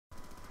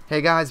Hey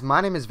guys,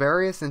 my name is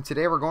Various, and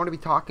today we're going to be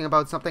talking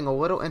about something a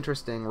little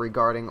interesting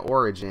regarding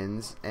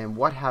Origins and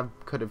what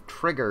could have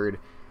triggered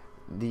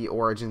the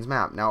Origins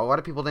map. Now, a lot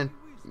of people didn't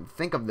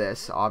think of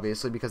this,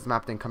 obviously, because the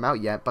map didn't come out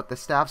yet, but the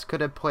staffs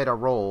could have played a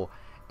role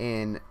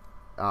in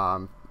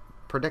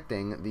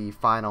predicting the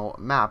final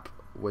map,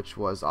 which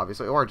was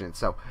obviously Origins.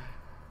 So,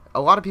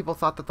 a lot of people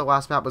thought that the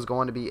last map was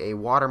going to be a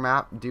water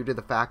map due to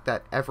the fact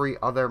that every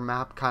other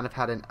map kind of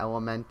had an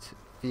element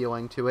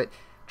feeling to it.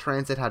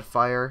 Transit had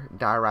fire,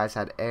 Die Rise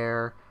had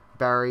air,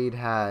 Buried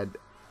had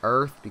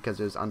earth because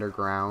it was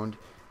underground,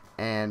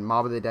 and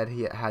Mob of the Dead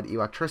had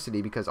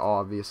electricity because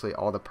obviously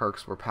all the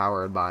perks were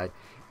powered by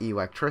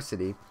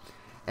electricity.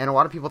 And a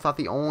lot of people thought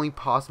the only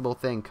possible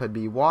thing could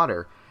be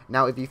water.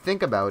 Now, if you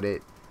think about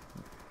it,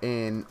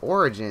 in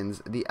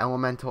Origins,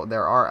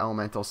 there are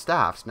elemental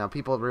staffs. Now,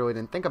 people really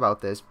didn't think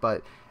about this,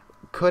 but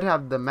could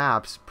have the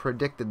maps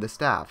predicted the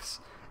staffs?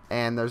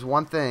 And there's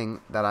one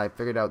thing that I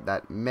figured out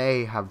that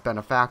may have been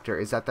a factor,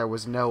 is that there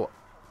was no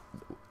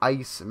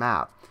ice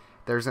map.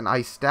 There's an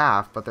ice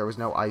staff, but there was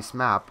no ice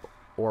map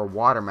or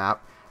water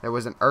map. There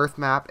was an earth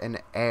map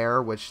and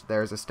air, which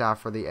there's a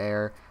staff for the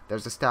air.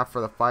 There's a staff for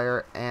the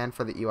fire and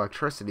for the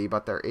electricity,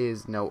 but there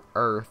is no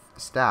earth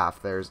staff.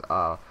 There's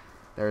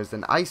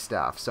an ice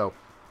staff. So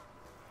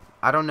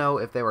I don't know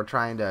if they were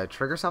trying to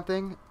trigger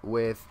something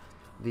with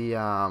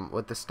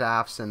the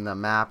staffs and the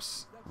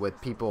maps, with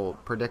people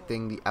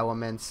predicting the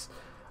elements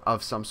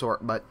of some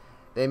sort, but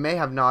they may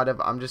have not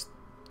have. I'm just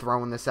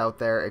throwing this out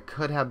there. It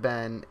could have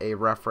been a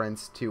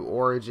reference to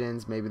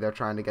Origins. Maybe they're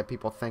trying to get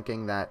people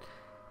thinking that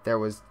there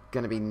was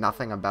going to be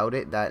nothing about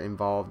it that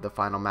involved the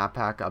final map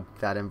pack,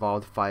 that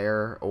involved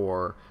fire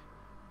or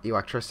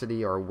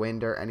electricity or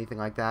wind or anything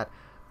like that.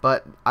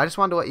 But I just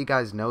wanted to let you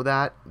guys know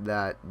that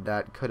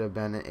could have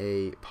been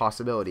a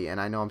possibility.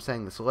 And I know I'm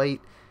saying this late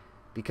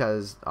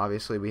because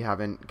obviously we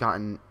haven't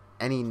gotten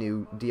any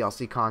new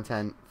DLC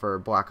content for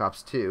Black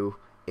Ops 2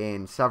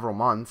 in several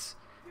months,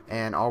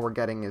 and all we're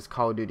getting is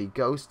Call of Duty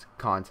Ghost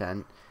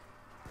content,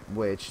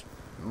 which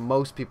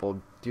most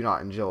people do not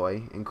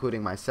enjoy,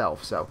 including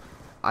myself. So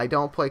I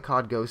don't play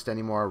COD Ghost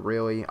anymore,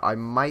 really. I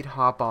might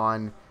hop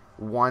on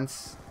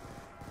once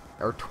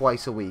or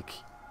twice a week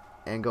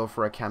and go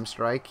for a chem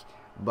strike,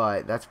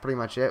 but that's pretty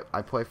much it.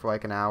 I play for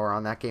like an hour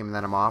on that game and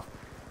then I'm off.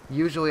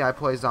 Usually I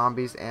play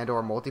zombies and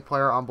or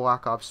multiplayer on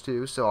Black Ops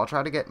 2, so I'll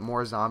try to get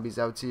more zombies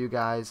out to you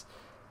guys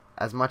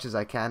as much as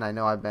I can. I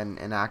know I've been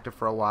inactive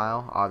for a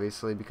while,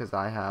 obviously, because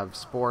I have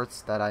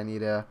sports that I need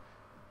to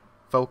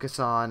focus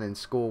on and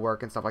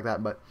schoolwork and stuff like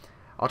that, but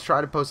I'll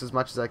try to post as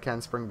much as I can.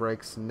 Spring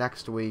breaks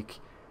next week,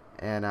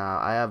 and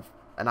I have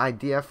an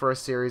idea for a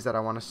series that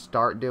I want to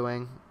start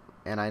doing,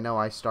 and I know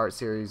I start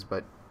series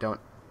but don't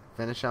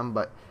finish them,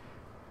 but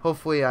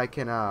hopefully I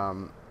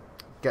can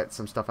get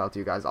some stuff out to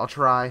you guys. I'll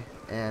try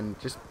and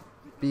just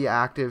be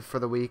active for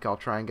the week. I'll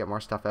try and get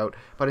more stuff out.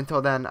 But until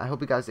then, I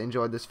hope you guys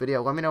enjoyed this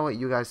video. Let me know what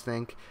you guys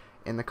think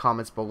in the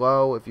comments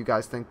below, if you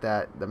guys think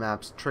that the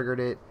maps triggered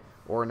it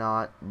or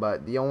not.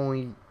 But the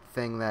only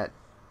thing that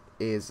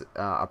is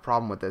a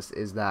problem with this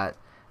is that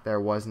there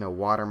was no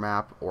water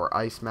map or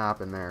ice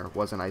map, and there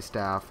was an ice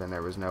staff, and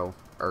there was no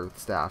earth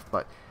staff.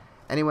 But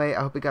anyway,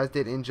 I hope you guys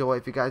did enjoy.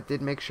 If you guys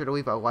did, make sure to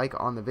leave a like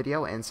on the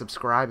video and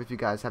subscribe if you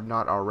guys have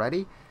not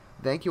already.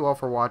 Thank you all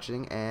for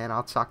watching, and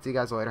I'll talk to you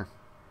guys later.